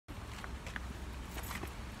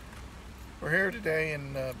We're here today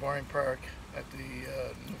in Boring Park at the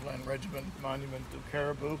Newfoundland Regiment Monument to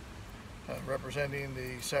Caribou, representing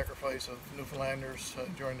the sacrifice of Newfoundlanders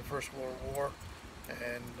during the First World War.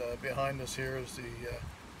 And behind us here is the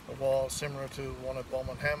wall similar to one at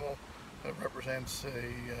Beaumont Hamel that represents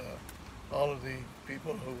all of the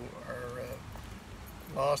people who are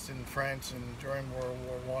lost in France and during World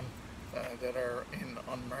War I that are in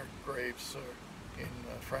unmarked graves in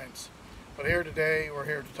France. But here today, we're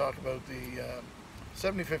here to talk about the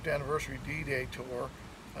 75th anniversary D-Day tour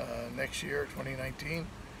next year, 2019.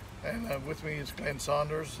 And with me is Glenn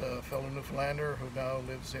Saunders, a fellow Newfoundlander who now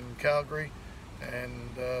lives in Calgary.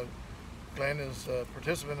 And Glenn is a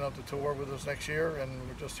participant of the tour with us next year, and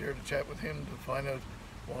we're just here to chat with him to find out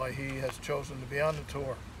why he has chosen to be on the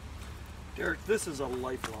tour. Derek, this is a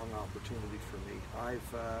lifelong opportunity for me.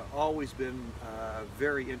 I've always been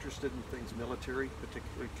very interested in things military,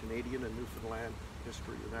 particularly Canadian and Newfoundland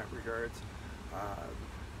history in that regards.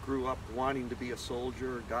 Grew up wanting to be a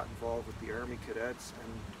soldier, got involved with the Army Cadets,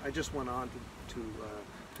 and I just went on to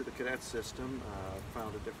the cadet system,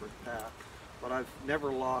 found a different path. But I've never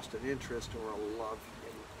lost an interest or a love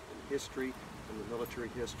in history, in the military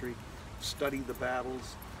history. Studied the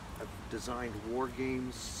battles. I've designed war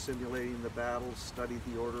games simulating the battles, studied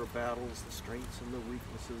the order of battles, the strengths and the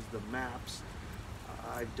weaknesses, the maps.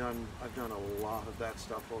 I've done a lot of that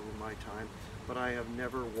stuff over my time, but I have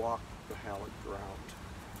never walked the hallowed ground.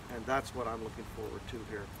 And that's what I'm looking forward to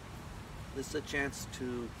here. This is a chance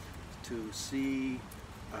to see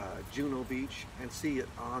Juno Beach and see it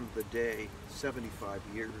on the day, 75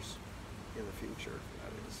 years in the future,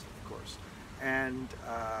 that is, of course. And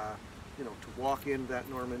you know, to walk in that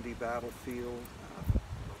Normandy battlefield,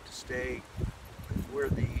 to stay where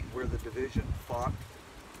the division fought,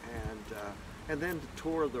 and then to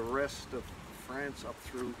tour the rest of France up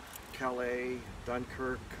through Calais,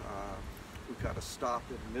 Dunkirk. We've got a stop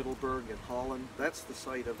in Middelburg in Holland. That's the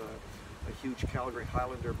site of a huge Calgary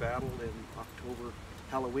Highlander battle in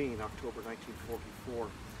Halloween, October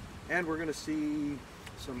 1944. And we're going to see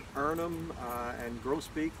some Arnhem and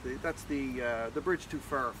Grosbeek. That's the bridge too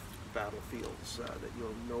far battlefields that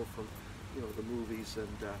you'll know from the movies,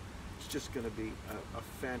 and it's just going to be a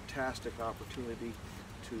fantastic opportunity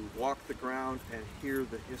to walk the ground and hear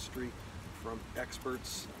the history from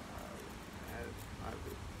experts.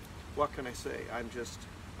 What can I say? I'm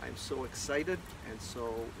so excited and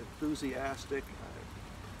so enthusiastic.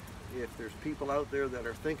 If there's people out there that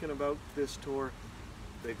are thinking about this tour,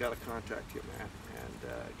 they've got to contact you, man, and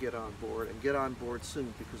get on board, and get on board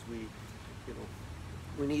soon, because we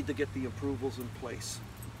need to get the approvals in place,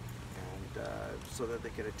 and so that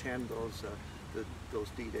they can attend those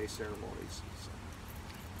D-Day ceremonies. So.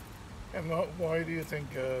 And why do you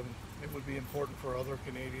think it would be important for other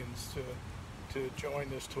Canadians to join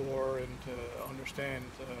this tour and to understand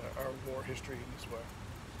our war history in this way?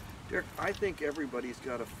 Derek, I think everybody's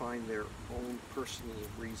got to find their own personal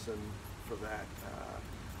reason for that.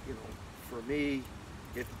 For me,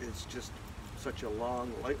 it is just such a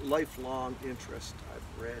lifelong interest.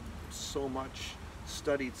 I've read so much,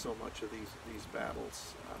 studied so much of these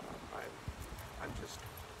battles. I'm just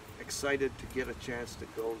excited to get a chance to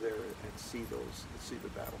go there and see the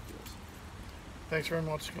battlefields. Thanks very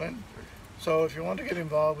much, Glenn. So if you want to get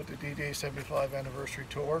involved with the D-Day 75 anniversary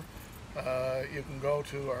tour, you can go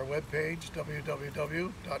to our webpage,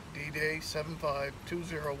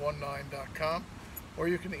 www.dday752019.com, or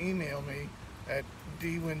you can email me at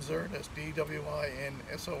dwinsor, that's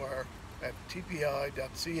DWINSOR, at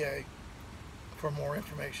tpi.ca for more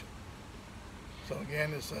information. So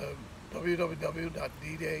again, it's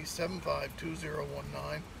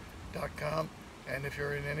www.dday752019.com, and if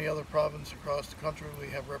you're in any other province across the country, we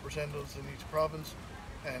have representatives in each province,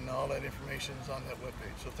 and all that information is on that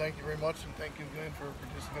webpage. So thank you very much, and thank you, Glenn, for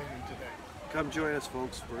participating today. Come join us,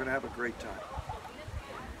 folks. We're going to have a great time.